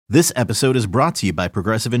This episode is brought to you by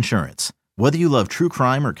Progressive Insurance. Whether you love true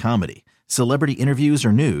crime or comedy, celebrity interviews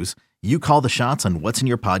or news, you call the shots on what's in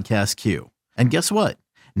your podcast queue. And guess what?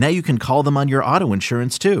 Now you can call them on your auto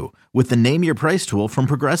insurance too with the Name Your Price tool from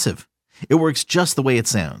Progressive. It works just the way it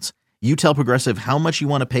sounds. You tell Progressive how much you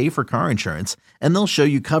want to pay for car insurance, and they'll show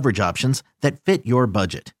you coverage options that fit your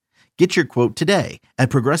budget. Get your quote today at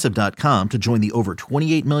Progressive.com to join the over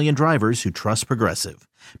 28 million drivers who trust Progressive.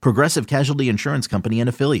 Progressive Casualty Insurance Company and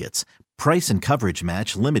Affiliates. Price and coverage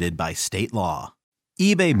match limited by state law.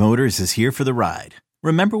 eBay Motors is here for the ride.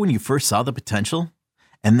 Remember when you first saw the potential?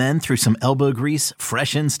 And then through some elbow grease,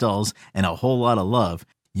 fresh installs, and a whole lot of love,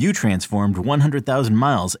 you transformed 100,000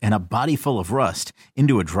 miles and a body full of rust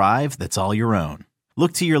into a drive that's all your own.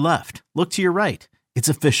 Look to your left. Look to your right. It's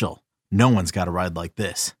official. No one's got a ride like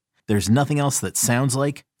this. There's nothing else that sounds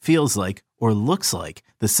like, feels like, or looks like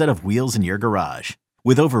the set of wheels in your garage.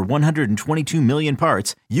 With over 122 million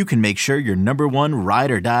parts, you can make sure your number one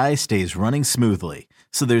ride or die stays running smoothly.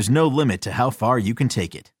 So there's no limit to how far you can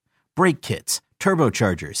take it. Brake kits,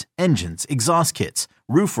 turbochargers, engines, exhaust kits,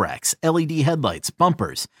 roof racks, LED headlights,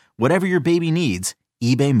 bumpers, whatever your baby needs,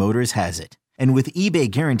 eBay Motors has it. And with eBay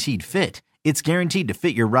Guaranteed Fit, it's guaranteed to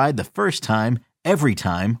fit your ride the first time, every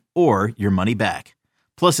time, or your money back.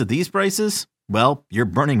 Plus, at these prices, well, you're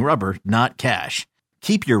burning rubber, not cash.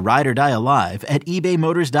 Keep your ride or die alive at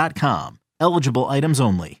ebaymotors.com. Eligible items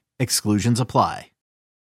only. Exclusions apply.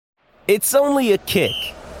 It's only a kick,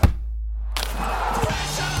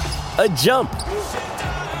 a jump,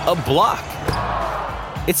 a block.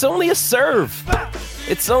 It's only a serve.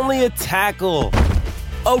 It's only a tackle,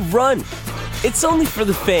 a run. It's only for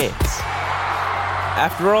the fans.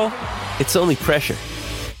 After all, it's only pressure.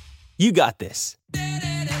 You got this.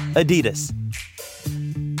 Adidas.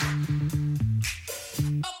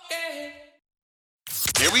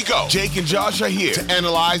 Here we go. Jake and Josh are here to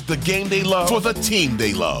analyze the game they love for the team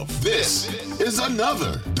they love. This is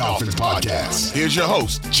another Dolphins podcast. Here's your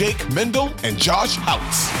host, Jake Mendel and Josh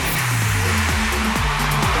Houtz.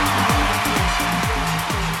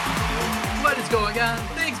 What is going on?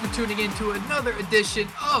 Thanks for tuning in to another edition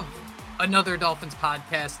of another Dolphins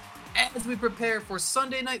podcast. As we prepare for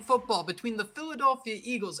Sunday Night Football between the Philadelphia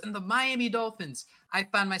Eagles and the Miami Dolphins, I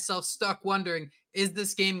find myself stuck wondering, is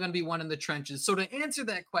this game going to be won in the trenches? So to answer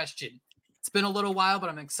that question, it's been a little while, but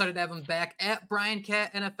I'm excited to have him back at Brian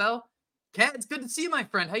Cat NFL. Cat, it's good to see you, my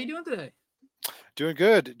friend. How you doing today? Doing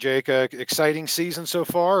good, Jake. Exciting season so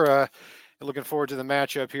far. Looking forward to the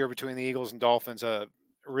matchup here between the Eagles and Dolphins.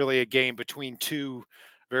 Really a game between two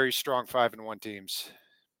very strong 5-1 teams.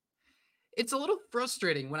 It's a little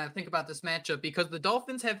frustrating when I think about this matchup because the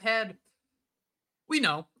Dolphins have had, we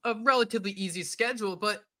know, a relatively easy schedule,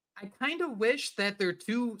 but I kind of wish that their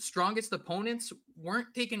two strongest opponents weren't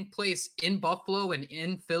taking place in Buffalo and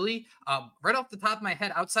in Philly. Right off the top of my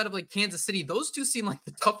head, outside of like Kansas City, those two seem like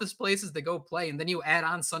the toughest places to go play. And then you add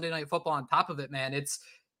on Sunday Night Football on top of it, man. It's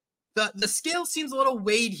the scale seems a little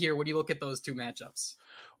weighed here when you look at those two matchups.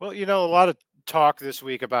 Well, a lot of talk this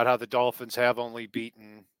week about how the Dolphins have only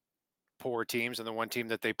beaten poor teams, and the one team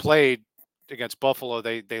that they played against Buffalo,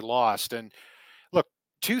 they lost. And look,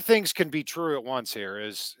 two things can be true at once here.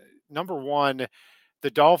 Is number one,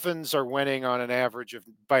 the Dolphins are winning on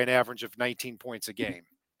by an average of 19 points a game,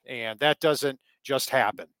 and that doesn't just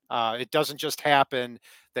happen. It doesn't just happen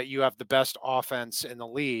that you have the best offense in the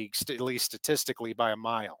league, at least statistically, by a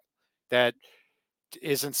mile. That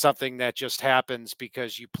isn't something that just happens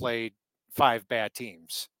because you played 5 bad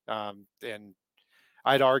teams. And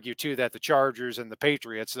I'd argue too that the Chargers and the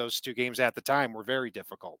Patriots, those two games at the time, were very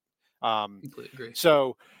difficult. Completely agree.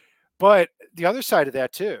 So, but the other side of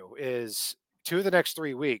that too is 2 of the next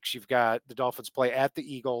 3 weeks, you've got the Dolphins play at the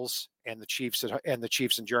Eagles and the Chiefs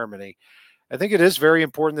in Germany. I think it is very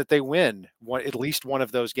important that they win at least one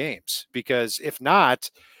of those games, because if not,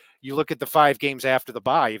 you look at the 5 games after the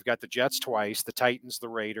bye, you've got the Jets twice, the Titans, the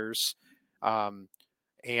Raiders, and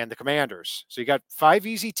the Commanders. So you got 5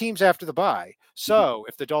 easy teams after the bye. So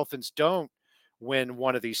if the Dolphins don't win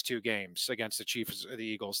one of these 2 games against the Chiefs or the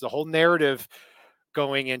Eagles, the whole narrative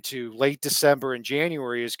going into late December and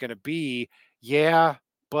January is going to be, yeah,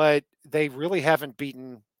 but they really haven't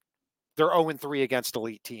beaten. They're 0-3 against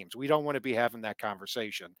elite teams. We don't want to be having that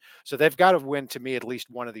conversation. So they've got to win, to me, at least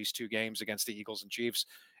one of these 2 games against the Eagles and Chiefs.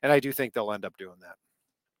 And I do think they'll end up doing that.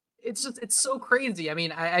 It's so crazy. I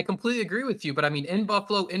mean, I completely agree with you, but I mean, in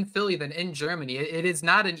Buffalo, in Philly, then in Germany, it is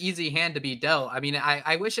not an easy hand to be dealt. I mean,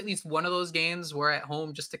 I wish at least one of those games were at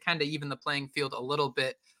home just to kind of even the playing field a little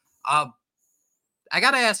bit. I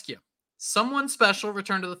got to ask you, someone special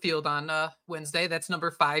returned to the field on Wednesday. That's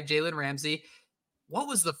number 5, Jalen Ramsey. what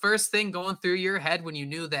was the first thing going through your head when you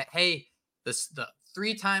knew that, hey, the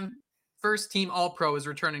 3-time first team All-Pro is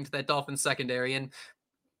returning to that Dolphins secondary and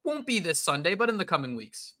won't be this Sunday, but in the coming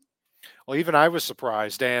weeks? Well, even I was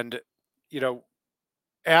surprised. And,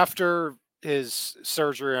 after his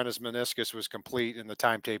surgery on his meniscus was complete and the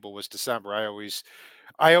timetable was December, I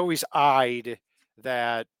always eyed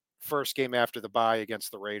that first game after the bye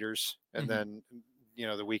against the Raiders. And then,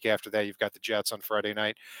 the week after that, you've got the Jets on Friday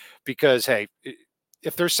night, because, hey,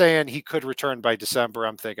 if they're saying he could return by December,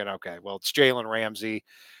 I'm thinking, okay, well, it's Jalen Ramsey,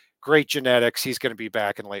 great genetics. He's going to be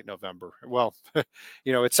back in late November. Well,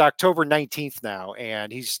 it's October 19th now,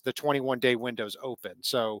 and the 21-day window's open.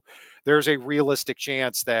 So there's a realistic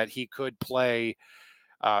chance that he could play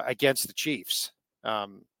against the Chiefs.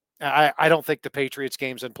 I don't think the Patriots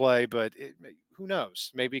game's in play, but who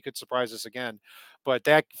knows? Maybe he could surprise us again. But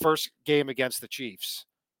that first game against the Chiefs,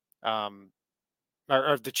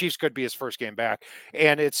 or the Chiefs could be his first game back.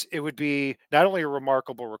 And it would be not only a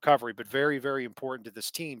remarkable recovery, but very, very important to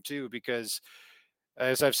this team too, because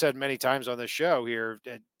as I've said many times on this show here,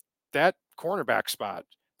 that cornerback spot,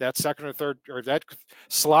 that second or third, or that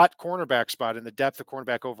slot cornerback spot, and the depth of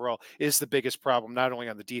cornerback overall is the biggest problem, not only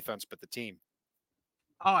on the defense, but the team.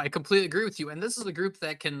 Oh, I completely agree with you. And this is a group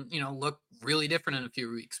that can, look really different in a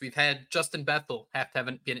few weeks. We've had Justin Bethel have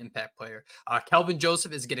to be an impact player. Kelvin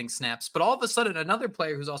Joseph is getting snaps. But all of a sudden, another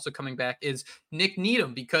player who's also coming back is Nick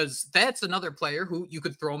Needham, because that's another player who you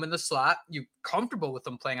could throw him in the slot. You're comfortable with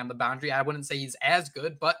him playing on the boundary. I wouldn't say he's as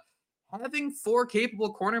good, but having 4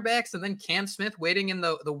 capable cornerbacks and then Cam Smith waiting in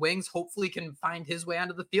the wings hopefully can find his way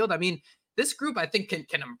onto the field. I mean, this group, I think,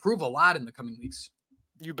 can improve a lot in the coming weeks.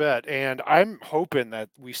 You bet. And I'm hoping that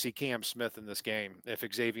we see Cam Smith in this game. If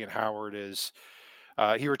Xavier Howard is,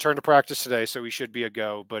 he returned to practice today, so he should be a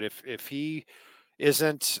go. But if he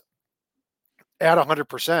isn't at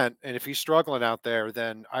 100%, and if he's struggling out there,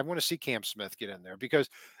 then I want to see Cam Smith get in there, because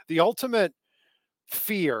the ultimate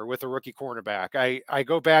fear with a rookie cornerback, I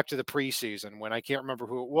go back to the preseason when I can't remember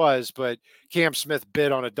who it was, but Cam Smith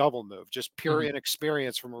bid on a double move, just pure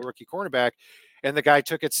inexperience from a rookie cornerback, and the guy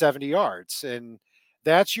took it 70 yards. And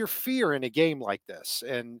that's your fear in a game like this.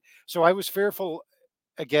 And so I was fearful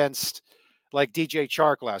against like DJ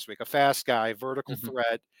Chark last week, a fast guy, vertical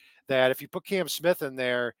threat, that if you put Cam Smith in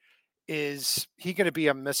there, is he going to be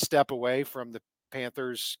a misstep away from the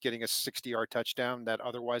Panthers getting a 60-yard touchdown that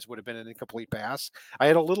otherwise would have been an incomplete pass? I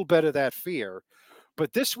had a little bit of that fear.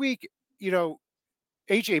 But this week,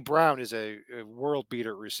 A.J. Brown is a world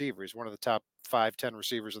beater receiver. He's one of the top 5-10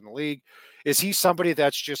 receivers in the league. Is he somebody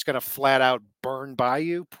that's just going to flat out burn by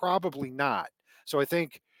you? Probably not. So I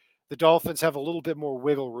think the Dolphins have a little bit more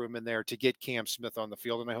wiggle room in there to get Cam Smith on the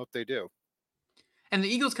field, and I hope they do. And the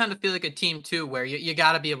Eagles kind of feel like a team too, where you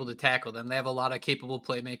got to be able to tackle them. They have a lot of capable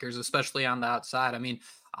playmakers, especially on the outside. I mean,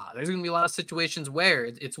 there's going to be a lot of situations where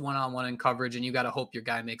it's one-on-one in coverage, and you got to hope your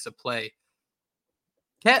guy makes a play.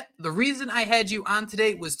 Kat, the reason I had you on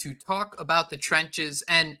today was to talk about the trenches.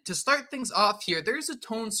 And to start things off here, there's a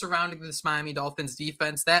tone surrounding this Miami Dolphins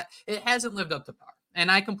defense that it hasn't lived up to par.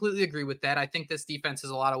 And I completely agree with that. I think this defense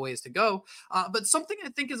has a lot of ways to go. But something I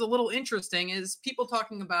think is a little interesting is people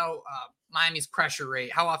talking about Miami's pressure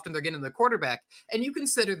rate, how often they're getting the quarterback. And you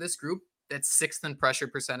consider this group that's 6th in pressure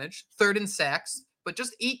percentage, 3rd in sacks, but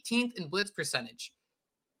just 18th in blitz percentage.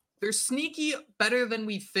 They're sneaky better than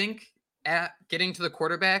we think at getting to the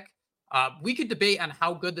quarterback. We could debate on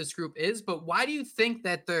how good this group is, but why do you think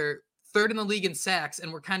that they're 3rd in the league in sacks,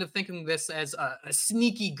 and we're kind of thinking this as a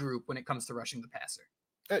sneaky group when it comes to rushing the passer?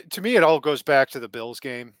 To me, it all goes back to the Bills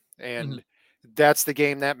game, and that's the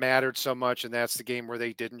game that mattered so much, and that's the game where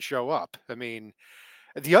they didn't show up. I mean,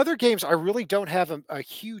 the other games, I really don't have a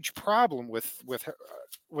huge problem with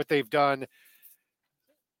what they've done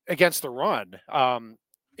against the run.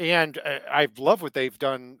 And I love what they've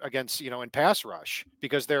done against, in pass rush,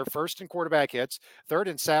 because they're 1st in quarterback hits, 3rd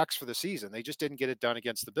in sacks for the season. They just didn't get it done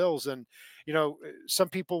against the Bills. And, some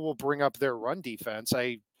people will bring up their run defense.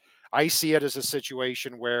 I see it as a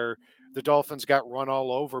situation where the Dolphins got run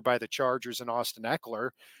all over by the Chargers and Austin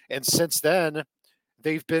Eckler. And since then,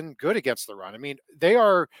 they've been good against the run. I mean, they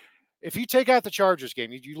are, if you take out the Chargers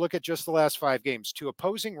game, you look at just the last 5 games, to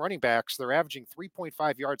opposing running backs, they're averaging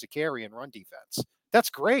 3.5 yards a carry in run defense. That's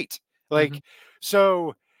great.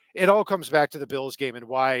 So it all comes back to the Bills game and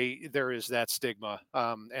why there is that stigma.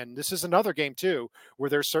 And this is another game too, where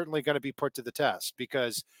they're certainly going to be put to the test,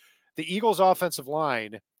 because the Eagles offensive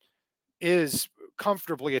line is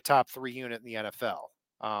comfortably a top 3 unit in the NFL.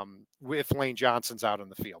 If Lane Johnson's out on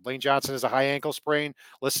the field. Lane Johnson has a high ankle sprain,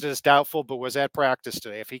 listed as doubtful, but was at practice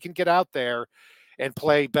today. If he can get out there and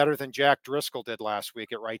play better than Jack Driscoll did last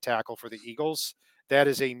week at right tackle for the Eagles, that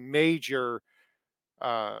is a major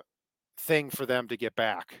thing for them to get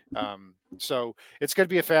back. So it's going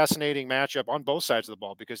to be a fascinating matchup on both sides of the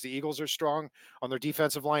ball because the Eagles are strong on their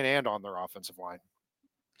defensive line and on their offensive line.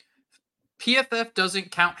 PFF doesn't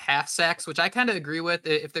count half sacks, which I kind of agree with.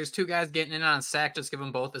 If there's two guys getting in on a sack, just give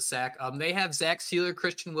them both a sack. They have Zach Sealer,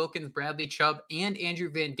 Christian Wilkins, Bradley Chubb, and Andrew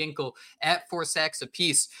Van Ginkel at 4 sacks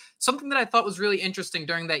apiece. Something that I thought was really interesting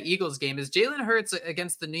during that Eagles game is Jalen Hurts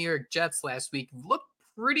against the New York Jets last week looked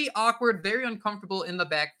pretty awkward, very uncomfortable in the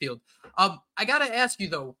backfield. I got to ask you,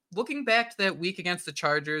 though, looking back to that week against the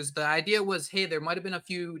Chargers, the idea was, hey, there might have been a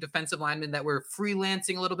few defensive linemen that were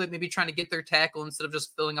freelancing a little bit, maybe trying to get their tackle instead of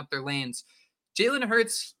just filling up their lanes. Jalen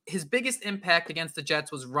Hurts, his biggest impact against the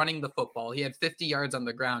Jets was running the football. He had 50 yards on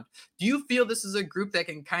the ground. Do you feel this is a group that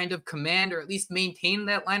can kind of command or at least maintain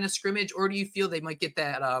that line of scrimmage, or do you feel they might get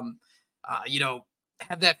that, have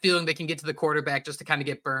that feeling they can get to the quarterback just to kind of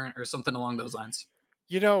get burnt or something along those lines?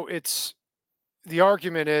 It's the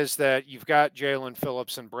argument is that you've got Jalen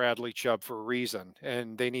Phillips and Bradley Chubb for a reason,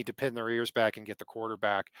 and they need to pin their ears back and get the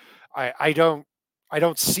quarterback. I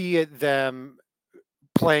don't see them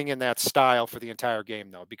playing in that style for the entire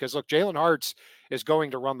game, though, because look, Jalen Hurts is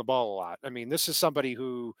going to run the ball a lot. I mean, this is somebody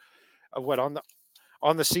who,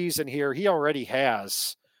 on the season here, he already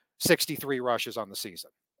has 63 rushes on the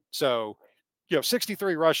season. So,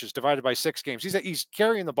 63 rushes divided by 6 games. He's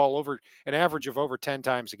carrying the ball over an average of over 10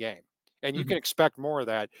 times a game. And you can expect more of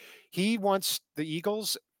that. He wants the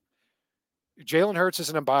Eagles. Jalen Hurts is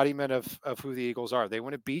an embodiment of who the Eagles are. They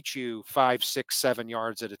want to beat you 5, 6, 7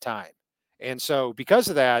 yards at a time. And so because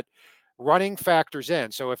of that, running factors in.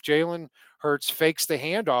 So if Jalen Hurts fakes the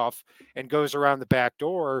handoff and goes around the back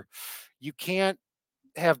door, you can't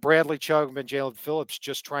have Bradley Chubb and Jalen Phillips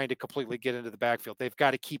just trying to completely get into the backfield. They've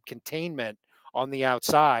got to keep containment on the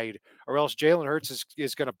outside, or else Jalen Hurts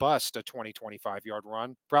is going to bust a 20, 25-yard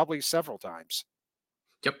run probably several times.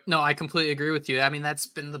 Yep. No, I completely agree with you. I mean, that's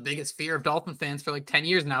been the biggest fear of Dolphin fans for like 10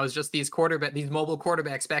 years now is just these mobile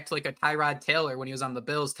quarterbacks back to like a Tyrod Taylor when he was on the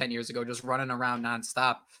Bills 10 years ago, just running around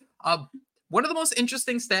nonstop. One of the most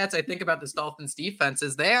interesting stats I think about this Dolphins defense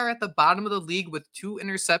is they are at the bottom of the league with 2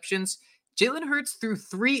 interceptions. Jalen Hurts threw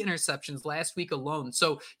 3 interceptions last week alone.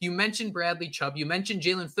 So you mentioned Bradley Chubb. You mentioned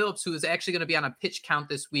Jalen Phillips, who is actually going to be on a pitch count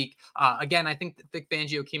this week. Again, I think that Vic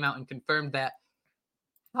Fangio came out and confirmed that.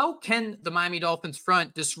 How can the Miami Dolphins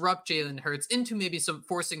front disrupt Jalen Hurts into maybe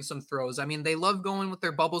forcing some throws? I mean, they love going with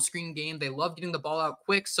their bubble screen game. They love getting the ball out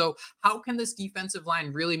quick. So how can this defensive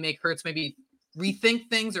line really make Hurts maybe rethink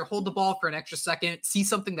things or hold the ball for an extra second, see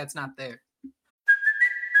something that's not there?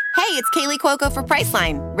 Hey, it's Kaylee Cuoco for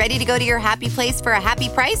Priceline. Ready to go to your happy place for a happy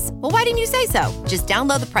price? Well, why didn't you say so? Just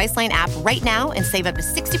download the Priceline app right now and save up to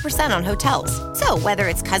 60% on hotels. So whether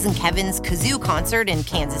it's Cousin Kevin's Kazoo Concert in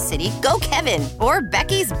Kansas City, go Kevin, or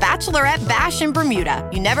Becky's Bachelorette Bash in Bermuda,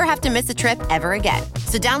 you never have to miss a trip ever again.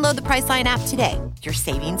 So download the Priceline app today. Your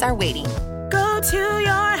savings are waiting. Go to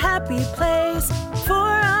your happy place for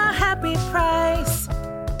a happy price.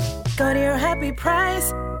 Go to your happy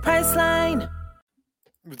price, Priceline.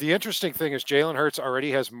 The interesting thing is Jalen Hurts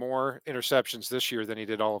already has more interceptions this year than he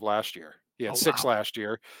did all of last year. He had 6 last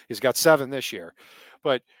year. He's got 7 this year.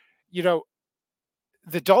 But,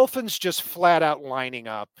 the Dolphins just flat out lining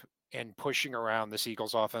up and pushing around this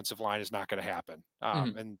Eagles offensive line is not going to happen.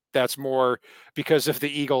 And that's more because of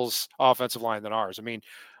the Eagles offensive line than ours. I mean,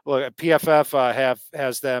 look, PFF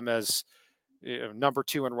has them as number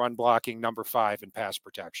 2 in run blocking, number 5 in pass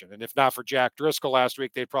protection. And if not for Jack Driscoll last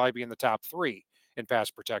week, they'd probably be in the top 3 in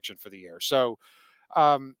pass protection for the year. So,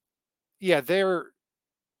 they're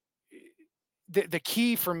the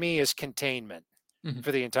key for me is containment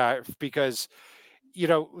for the entire, because,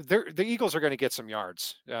 the Eagles are going to get some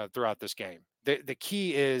yards throughout this game. The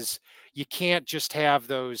key is you can't just have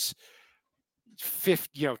those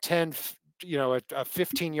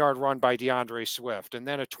 15-yard run by DeAndre Swift, and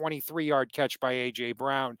then a 23-yard catch by A.J.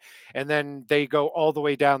 Brown, and then they go all the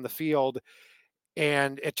way down the field.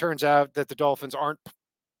 And it turns out that the Dolphins aren't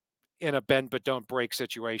in a bend but don't break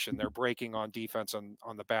situation. They're breaking on defense on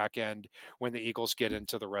the back end when the Eagles get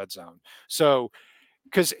into the red zone. So,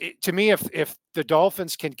 because to me, if the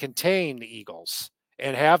Dolphins can contain the Eagles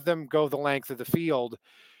and have them go the length of the field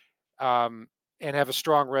and have a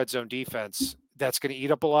strong red zone defense, that's going to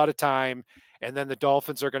eat up a lot of time. And then the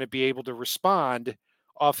Dolphins are going to be able to respond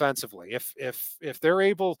offensively. If they're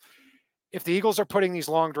able... If the Eagles are putting these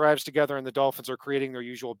long drives together and the Dolphins are creating their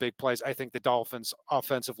usual big plays, I think the Dolphins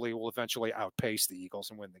offensively will eventually outpace the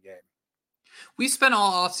Eagles and win the game. We spent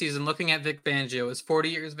all offseason looking at Vic Fangio, his 40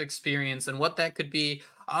 years of experience, and what that could be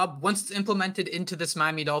once it's implemented into this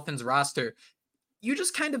Miami Dolphins roster. you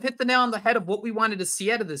just kind of hit the nail on the head of what we wanted to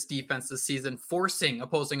see out of this defense this season, forcing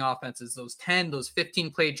opposing offenses, those 10, those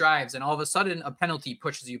 15 play drives, and all of a sudden a penalty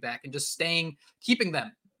pushes you back and just keeping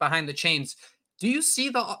them behind the chains. Do you see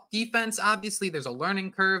the defense? Obviously, there's a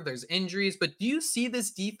learning curve, there's injuries, but do you see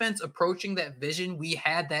this defense approaching that vision we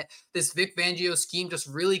had, that this Vic Fangio scheme just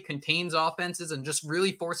really contains offenses and just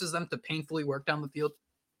really forces them to painfully work down the field?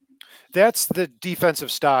 That's the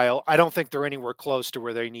defensive style. I don't think they're anywhere close to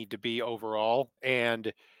where they need to be overall.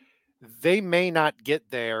 And they may not get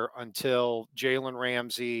there until Jalen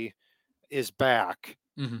Ramsey is back.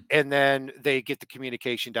 Mm-hmm. And then they get the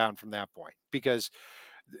communication down from that point. Because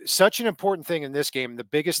such an important thing in this game, the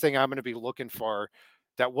biggest thing I'm going to be looking for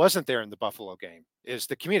that wasn't there in the Buffalo game, is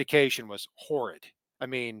the communication was horrid. I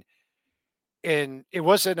mean, and it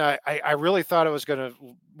wasn't, I really thought I was going to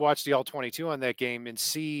watch the All-22 on that game and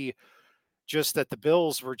see just that the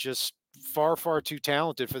Bills were just far, far too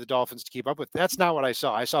talented for the Dolphins to keep up with. That's not what I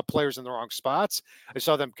saw. I saw players in the wrong spots. I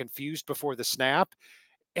saw them confused before the snap,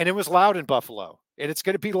 and it was loud in Buffalo, and it's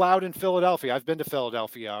going to be loud in Philadelphia. I've been to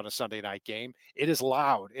Philadelphia on a Sunday night game. It is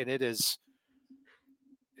loud, and it's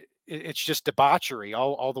just debauchery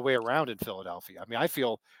all the way around in Philadelphia. I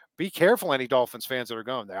mean, be careful, any Dolphins fans that are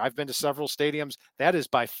going there. I've been to several stadiums. That is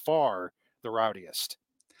by far the rowdiest.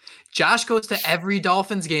 Josh goes to every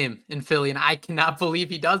Dolphins game in Philly, and I cannot believe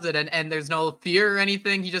he does it. And there's no fear or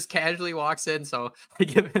anything. He just casually walks in. So I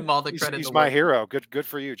give him all the credit. He's my hero. Good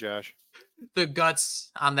for you, Josh. The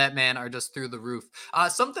guts on that man are just through the roof.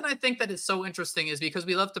 Something I think that is so interesting is because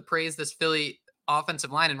we love to praise this Philly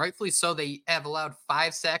offensive line, and rightfully so. They have allowed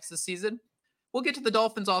 5 sacks this season. We'll get to the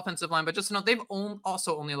Dolphins offensive line, but just to note, they've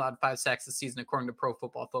also only allowed 5 sacks this season, according to Pro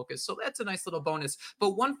Football Focus. So that's a nice little bonus.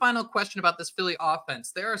 But one final question about this Philly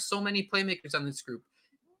offense. There are so many playmakers on this group.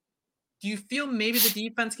 Do you feel maybe the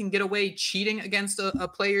defense can get away cheating against a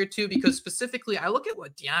player or two? Because specifically, I look at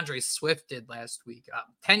what DeAndre Swift did last week.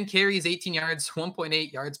 10 carries, 18 yards,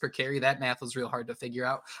 1.8 yards per carry. That math was real hard to figure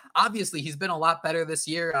out. Obviously, he's been a lot better this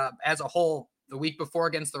year as a whole. The week before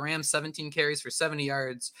against the Rams, 17 carries for 70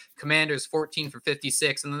 yards. Commanders, 14 for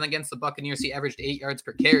 56. And then against the Buccaneers, he averaged 8 yards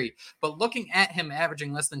per carry. But looking at him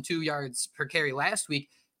averaging less than 2 yards per carry last week,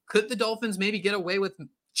 could the Dolphins maybe get away with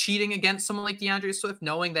cheating against someone like DeAndre Swift,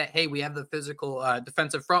 knowing that, hey, we have the physical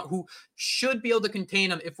defensive front who should be able to contain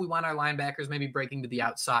him if we want our linebackers maybe breaking to the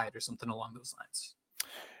outside or something along those lines?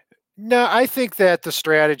 No, I think that the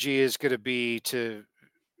strategy is going to be to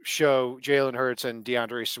show Jalen Hurts and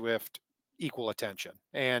DeAndre Swift equal attention.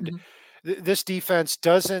 And this defense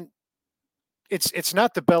doesn't, it's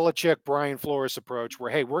not the Belichick, Brian Flores approach where,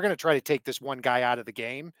 hey, we're going to try to take this one guy out of the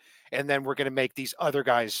game and then we're going to make these other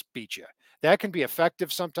guys beat you. That can be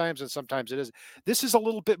effective sometimes, and sometimes it isn't. This is a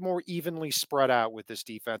little bit more evenly spread out with this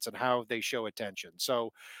defense and how they show attention.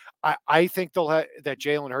 So I think that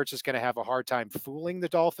Jalen Hurts is going to have a hard time fooling the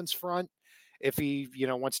Dolphins front if he,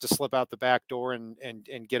 wants to slip out the back door and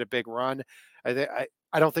get a big run.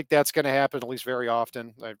 I don't think that's going to happen, at least very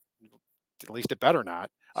often. At least it better not.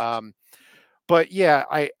 But yeah,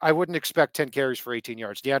 I wouldn't expect 10 carries for 18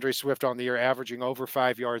 yards. DeAndre Swift on the year averaging over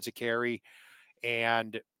 5 yards a carry.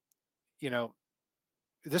 And,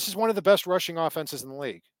 this is one of the best rushing offenses in the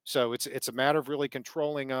league. So it's a matter of really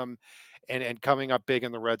controlling them and coming up big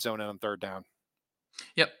in the red zone and on third down.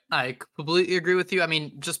 Yep, I completely agree with you. I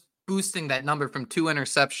mean, just boosting that number from 2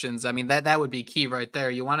 interceptions, I mean, that would be key right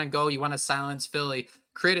there. You want to silence Philly,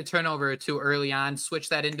 create a turnover or 2 early on, switch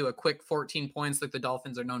that into a quick 14 points like the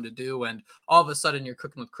Dolphins are known to do, and all of a sudden you're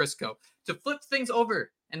cooking with Crisco. To flip things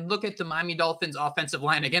over and look at the Miami Dolphins offensive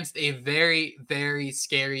line against a very, very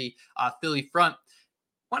scary Philly front,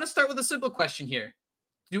 I want to start with a simple question here.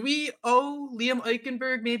 Do we owe Liam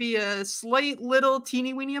Eichenberg maybe a slight little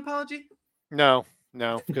teeny-weeny apology? No,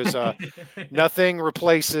 because nothing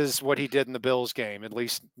replaces what he did in the Bills game. At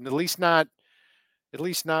least not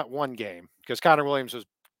one game, because Connor Williams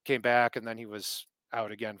came back and then he was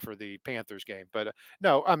out again for the Panthers game. But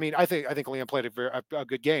no, I mean, I think Liam played a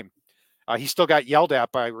good game. He still got yelled at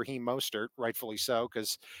by Raheem Mostert, rightfully so,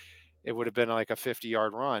 because it would have been like a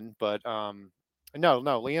 50-yard run. But no,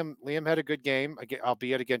 Liam had a good game,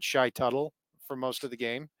 albeit against Shai Tuttle for most of the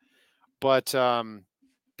game. But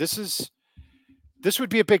this would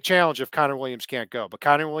be a big challenge if Connor Williams can't go. But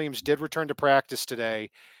Connor Williams did return to practice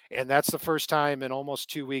today, and that's the first time in almost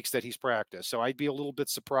 2 weeks that he's practiced. So I'd be a little bit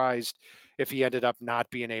surprised if he ended up not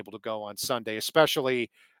being able to go on Sunday, especially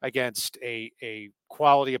against a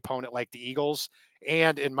quality opponent like the Eagles.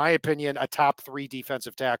 And in my opinion, a top 3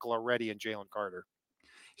 defensive tackle already in Jalen Carter.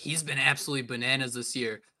 He's been absolutely bananas this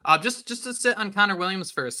year. Just to sit on Connor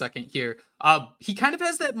Williams for a second here. He kind of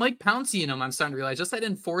has that Mike Pouncey in him, I'm starting to realize, just that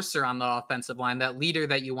enforcer on the offensive line, that leader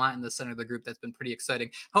that you want in the center of the group. That's been pretty exciting.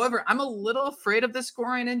 However, I'm a little afraid of this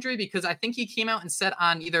groin injury because I think he came out and said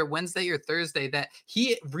on either Wednesday or Thursday that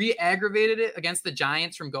he re-aggravated it against the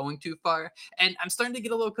Giants from going too far. And I'm starting to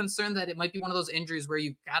get a little concerned that it might be one of those injuries where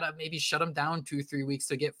you gotta maybe shut him down 2-3 weeks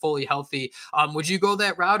to get fully healthy. Would you go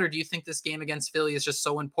that route, or do you think this game against Philly is just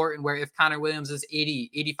so important where if Connor Williams is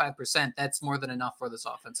 85%, that's more than enough for this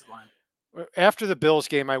offensive line? After the Bills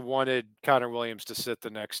game, I wanted Connor Williams to sit the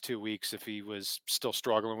next 2 weeks if he was still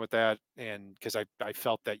struggling with that. And because I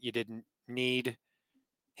felt that you didn't need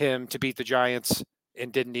him to beat the Giants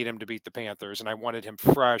and didn't need him to beat the Panthers. And I wanted him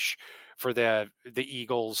fresh for the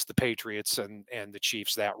Eagles, the Patriots, and the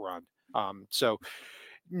Chiefs, that run. So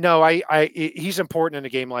no, he's important in a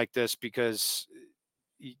game like this because,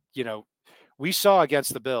 you know, we saw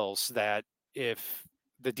against the Bills that if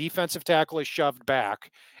the defensive tackle is shoved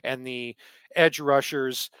back and the edge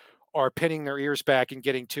rushers are pinning their ears back and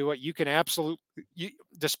getting to it, you can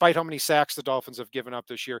despite how many sacks the Dolphins have given up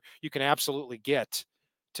this year, you can absolutely get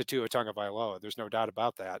to Tua Tagovailoa. There's no doubt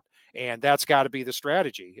about that. And that's got to be the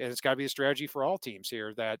strategy. And it's got to be a strategy for all teams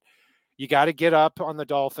here, that you got to get up on the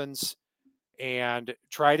Dolphins and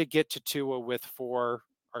try to get to Tua with 4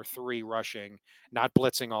 or 3 rushing, not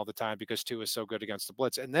blitzing all the time because Tua is so good against the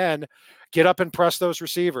blitz. And then get up and press those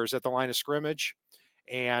receivers at the line of scrimmage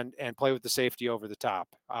and play with the safety over the top.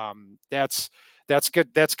 That's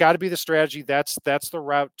good. That's got to be the strategy. That's the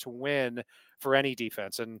route to win for any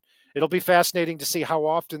defense. And it'll be fascinating to see how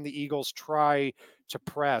often the Eagles try to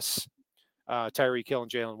press Tyreek Hill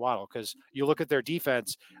and Jalen Waddle, because you look at their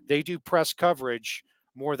defense, they do press coverage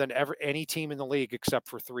more than ever any team in the league except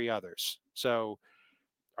for 3 others. So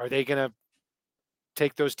are they going to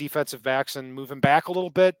take those defensive backs and move them back a little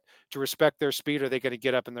bit to respect their speed? Or are they going to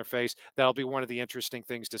get up in their face? That'll be one of the interesting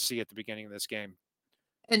things to see at the beginning of this game.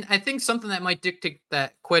 And I think something that might dictate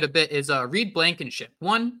that quite a bit is Reed Blankenship.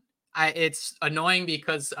 It's annoying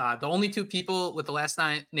because the only 2 people with the last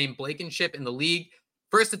name Blankenship in the league,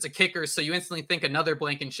 first, it's a kicker, so you instantly think another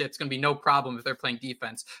Blankenship's going to be no problem if they're playing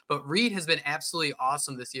defense. But Reed has been absolutely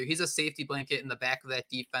awesome this year. He's a safety blanket in the back of that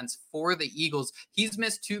defense for the Eagles. He's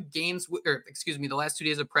missed 2 games, the last 2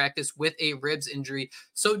 days of practice with a ribs injury.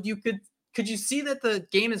 So could you see that the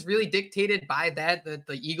game is really dictated by that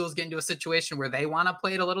the Eagles get into a situation where they want to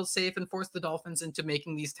play it a little safe and force the Dolphins into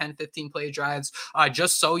making these 10, 15 play drives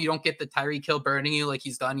just so you don't get the Tyreek Hill burning you like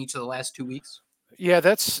he's done each of the last 2 weeks? Yeah,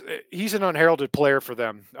 he's an unheralded player for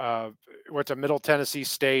them. Went to Middle Tennessee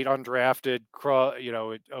State, undrafted,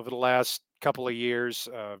 over the last couple of years.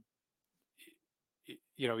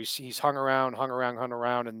 He's hung around,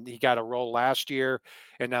 and he got a role last year,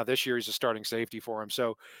 and now this year he's a starting safety for him.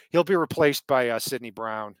 So he'll be replaced by Sidney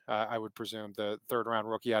Brown, I would presume, the 3rd-round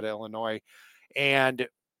rookie out of Illinois. And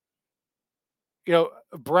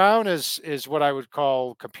Brown is what I would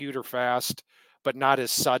call computer fast, but not as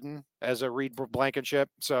sudden as a Reed Blankenship.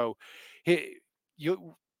 So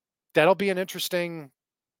that'll be an interesting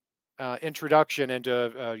introduction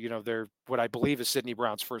into what I believe is Sidney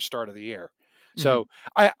Brown's first start of the year. So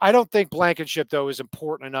I don't think Blankenship, though, is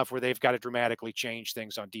important enough where they've got to dramatically change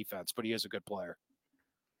things on defense, but he is a good player.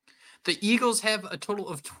 The Eagles have a total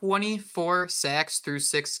of 24 sacks through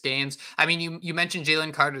 6 games. I mean, you mentioned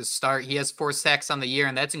Jalen Carter's start. He has 4 sacks on the year,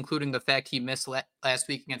 and that's including the fact he missed last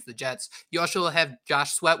week against the Jets. You also have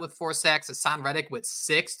Josh Sweat with 4 sacks, Hassan Reddick with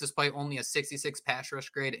 6, despite only a 66 pass rush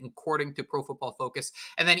grade, according to Pro Football Focus.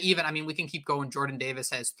 And then we can keep going. Jordan Davis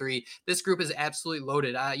has 3. This group is absolutely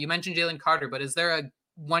loaded. You mentioned Jalen Carter, but is there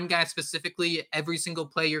one guy specifically every single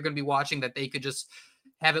play you're going to be watching that they could just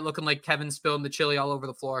have it looking like Kevin spilling the chili all over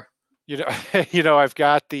the floor? I've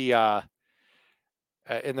got the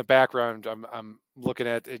in the background. I'm looking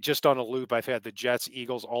at it just on a loop. I've had the Jets,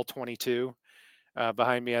 Eagles, all 22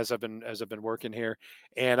 behind me as I've been working here,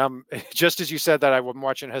 and I'm just as you said that I'm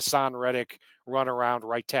watching Hassan Reddick run around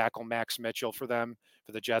right tackle Max Mitchell for the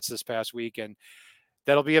Jets this past week, and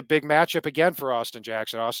that'll be a big matchup again for Austin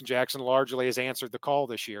Jackson. Austin Jackson largely has answered the call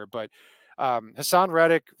this year, but Hassan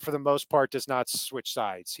Reddick, for the most part, does not switch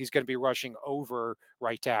sides. He's going to be rushing over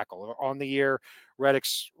right tackle. On the year,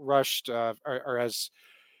 Reddick's rushed has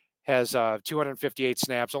 258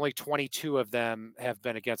 snaps. Only 22 of them have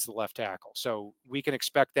been against the left tackle. So we can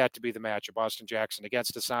expect that to be the matchup. Austin Jackson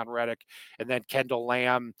against Hassan Reddick, and then Kendall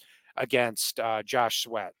Lamb against Josh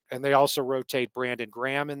Sweat. And they also rotate Brandon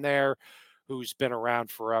Graham in there, who's been around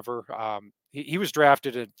forever. He was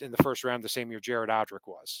drafted in the first round the same year Jared Odrick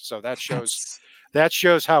was. So that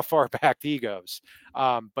shows how far back he goes.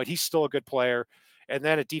 But he's still a good player. And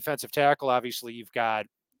then at defensive tackle, obviously you've got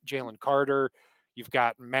Jalen Carter, You've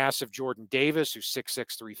got massive Jordan Davis, who's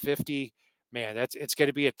 6'6", 350. Man, it's going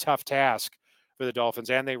to be a tough task for the Dolphins,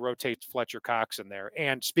 and they rotate Fletcher Cox in there.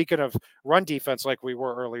 And speaking of run defense, like we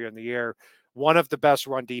were earlier in the year, one of the best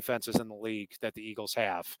run defenses in the league that the Eagles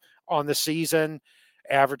have on the season,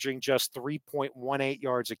 averaging just 3.18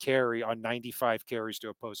 yards a carry on 95 carries to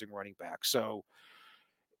opposing running backs. So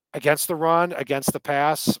against the run, against the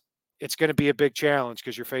pass, it's going to be a big challenge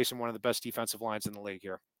because you're facing one of the best defensive lines in the league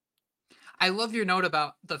here. I love your note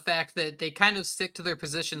about the fact that they kind of stick to their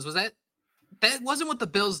positions. Was that wasn't what the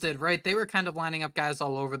Bills did, right? They were kind of lining up guys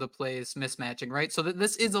all over the place, mismatching, right? So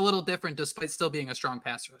this is a little different despite still being a strong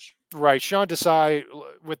pass rush. Right. Sean Desai,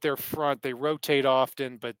 with their front, they rotate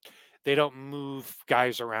often, but they don't move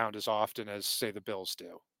guys around as often as, say, the Bills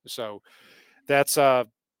do. So that's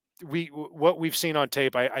what we've seen on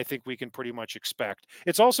tape, I think we can pretty much expect.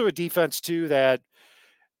 It's also a defense, too, that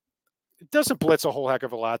doesn't blitz a whole heck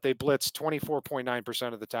of a lot. They blitz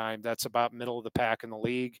 24.9% of the time. That's about middle of the pack in the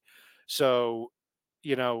league. So,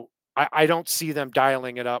 I don't see them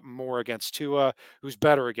dialing it up more against Tua, who's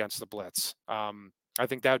better against the blitz. I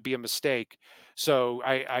think that would be a mistake. So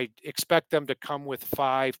I expect them to come with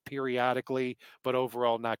 5 periodically, but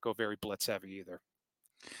overall not go very blitz heavy either.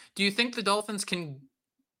 Do you think the Dolphins can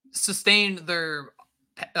sustain their,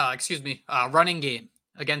 running game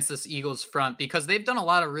against this Eagles front? Because they've done a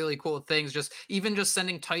lot of really cool things, just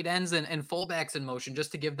sending tight ends and fullbacks in motion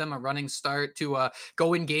just to give them a running start to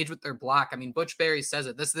go engage with their block. I mean, Butch Barry says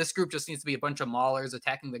it. This group just needs to be a bunch of maulers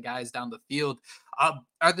attacking the guys down the field.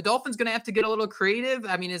 Are the Dolphins going to have to get a little creative?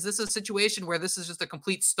 I mean, is this a situation where this is just a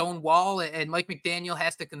complete stone wall and Mike McDaniel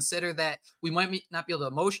has to consider that we might not be able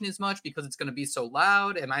to motion as much because it's going to be so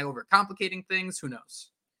loud? Am I overcomplicating things? Who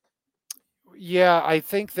knows? Yeah, I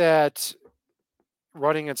think that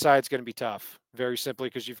running inside is going to be tough, very simply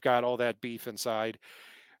because you've got all that beef inside.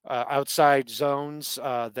 Outside zones,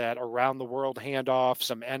 that around the world handoff,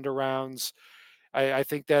 some end arounds. I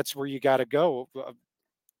think that's where you got to go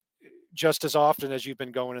just as often as you've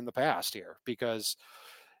been going in the past here, because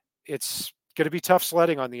it's going to be tough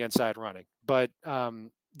sledding on the inside running. But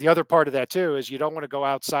the other part of that too is you don't want to go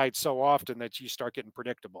outside so often that you start getting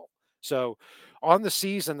predictable. So on the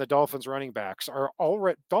season, the Dolphins running backs, just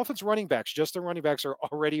the running backs, are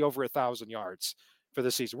already over 1,000 yards for the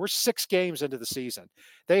season. We're 6 games into the season.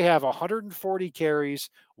 They have 140 carries,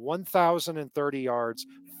 1,030 yards,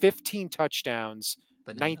 15 touchdowns,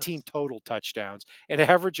 19 total touchdowns, and an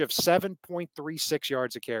average of 7.36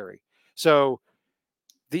 yards a carry. So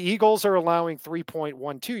the Eagles are allowing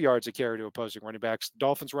 3.12 yards a carry to opposing running backs.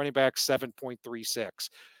 Dolphins running backs 7.36.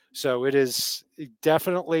 So it is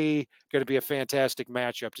definitely going to be a fantastic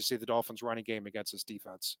matchup to see the Dolphins running game against this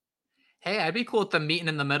defense. Hey, I'd be cool with them meeting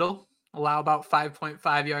in the middle, allow about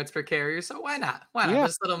 5.5 yards per carry. So why not? Why not? Yeah.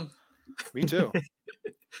 Just let them. Me too.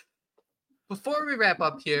 Before we wrap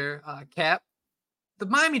up here, Cap, the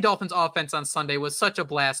Miami Dolphins offense on Sunday was such a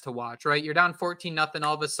blast to watch, right? You're down 14-0.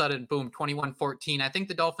 All of a sudden, boom, 21-14. I think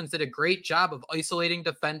the Dolphins did a great job of isolating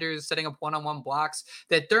defenders, setting up one-on-one blocks.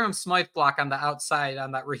 That Durham Smythe block on the outside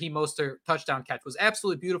on that Raheem Mostert touchdown catch was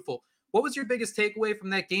absolutely beautiful. What was your biggest takeaway from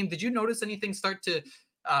that game? Did you notice anything start to,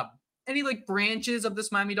 any like branches of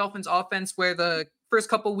this Miami Dolphins offense where the first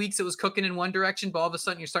couple weeks it was cooking in one direction, but all of a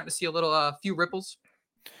sudden you're starting to see a few ripples?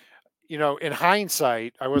 In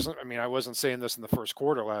hindsight, I wasn't saying this in the first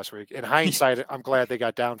quarter last week. In hindsight, I'm glad they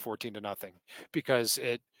got down 14-0 because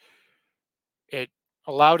it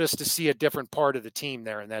allowed us to see a different part of the team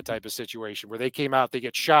there in that type of situation where they came out, they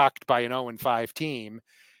get shocked by an 0-5 team,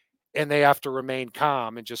 and they have to remain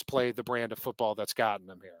calm and just play the brand of football that's gotten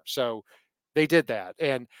them here. So they did that.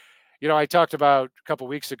 And, I talked about a couple of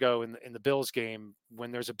weeks ago in the Bills game,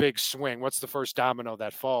 when there's a big swing, what's the first domino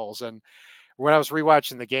that falls? And when I was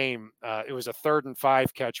rewatching the game, it was a 3rd and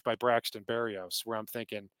 5 catch by Braxton Berrios, where I'm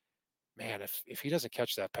thinking, man, if he doesn't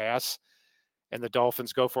catch that pass and the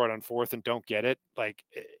Dolphins go for it on 4th and don't get it, like,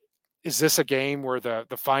 is this a game where the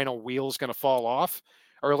final wheel is going to fall off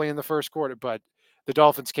early in the first quarter? But the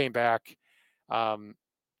Dolphins came back and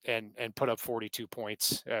put up 42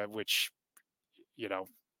 points, which,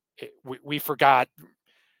 we forgot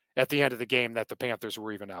at the end of the game that the Panthers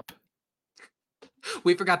were even up.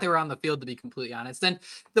 We forgot they were on the field, to be completely honest. And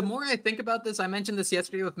the more I think about this, I mentioned this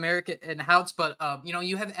yesterday with Merrick and Houts, but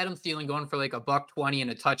you have Adam Thielen going for like $120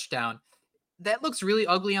 and a touchdown. That looks really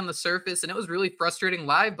ugly on the surface, and it was really frustrating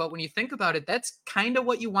live. But when you think about it, that's kind of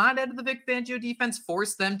what you want out of the Vic Fangio defense.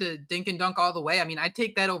 Force them to dink and dunk all the way. I mean, I'd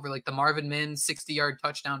take that over like the Marvin Mims 60-yard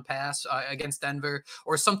touchdown pass against Denver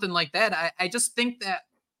or something like that. I just think that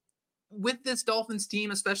with this Dolphins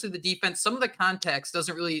team, especially the defense, some of the context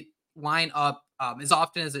doesn't really line up as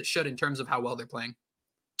often as it should in terms of how well they're playing.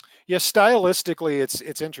 Yeah, stylistically,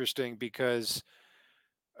 it's interesting because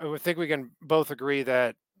I think we can both agree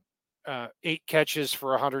that 8 catches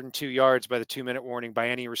for 102 yards by the 2-minute warning by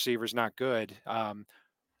any receiver is not good.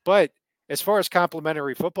 But as far as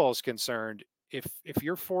complementary football is concerned, if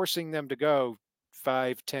you're forcing them to go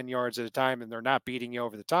 5-10 yards at a time and they're not beating you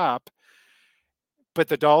over the top, but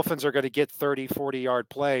the Dolphins are going to get 30-40 yard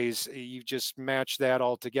plays, you just match that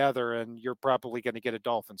all together and you're probably going to get a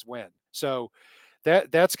Dolphins win. So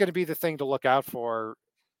that's going to be the thing to look out for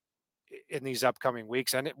in these upcoming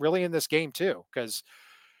weeks, and really in this game too, because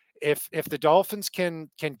if the Dolphins can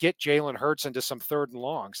get Jalen Hurts into some 3rd and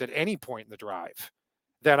longs at any point in the drive,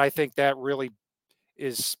 then I think that really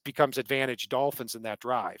becomes advantage Dolphins in that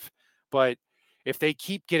drive. But if they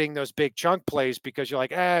keep getting those big chunk plays because you're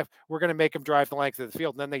like, we're going to make them drive the length of the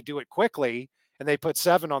field, and then they do it quickly and they put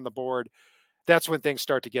 7 on the board, that's when things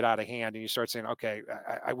start to get out of hand and you start saying, okay,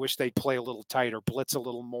 I wish they'd play a little tighter, blitz a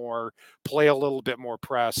little more, play a little bit more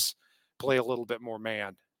press, play a little bit more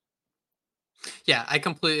man. Yeah, I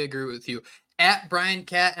completely agree with you. At Brian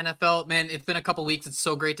Cat NFL, man, it's been a couple weeks. It's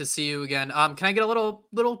so great to see you again. Can I get a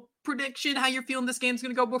little prediction how you're feeling this game's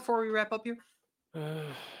going to go before we wrap up here?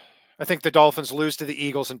 I think the Dolphins lose to the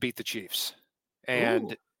Eagles and beat the Chiefs.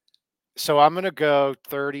 And so I'm going to go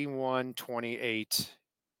 31-28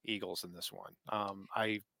 Eagles in this one.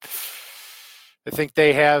 I think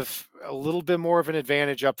they have a little bit more of an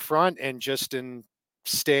advantage up front and just in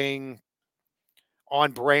staying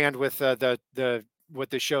on brand with the what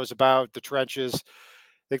this show's about, the trenches. I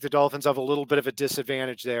think the Dolphins have a little bit of a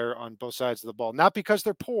disadvantage there on both sides of the ball. Not because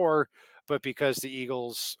they're poor, but because the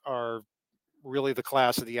Eagles are really the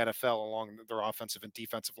class of the NFL along their offensive and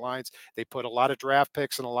defensive lines. They put a lot of draft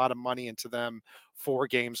picks and a lot of money into them for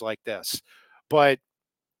games like this. But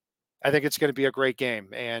I think it's going to be a great game.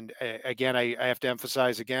 And again, I have to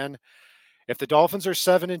emphasize again, if the Dolphins are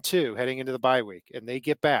 7-2 heading into the bye week and they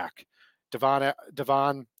get back Devon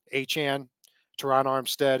Achane, Teron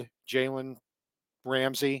Armstead, Jalen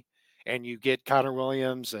Ramsey, and you get Connor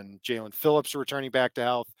Williams and Jalen Phillips returning back to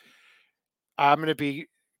health, I'm going to be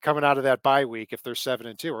coming out of that bye week if they're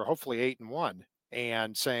 7-2 or hopefully 8-1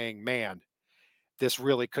 and saying, man, this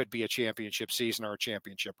really could be a championship season or a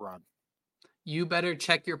championship run. You better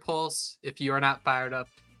check your pulse if you are not fired up.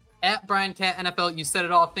 At Brian Cat NFL, you said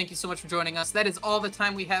it all. Thank you so much for joining us. That is all the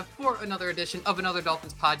time we have for another edition of Another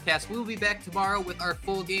Dolphins podcast. We will be back tomorrow with our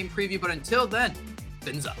full game preview, but until then,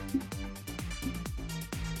 fins up.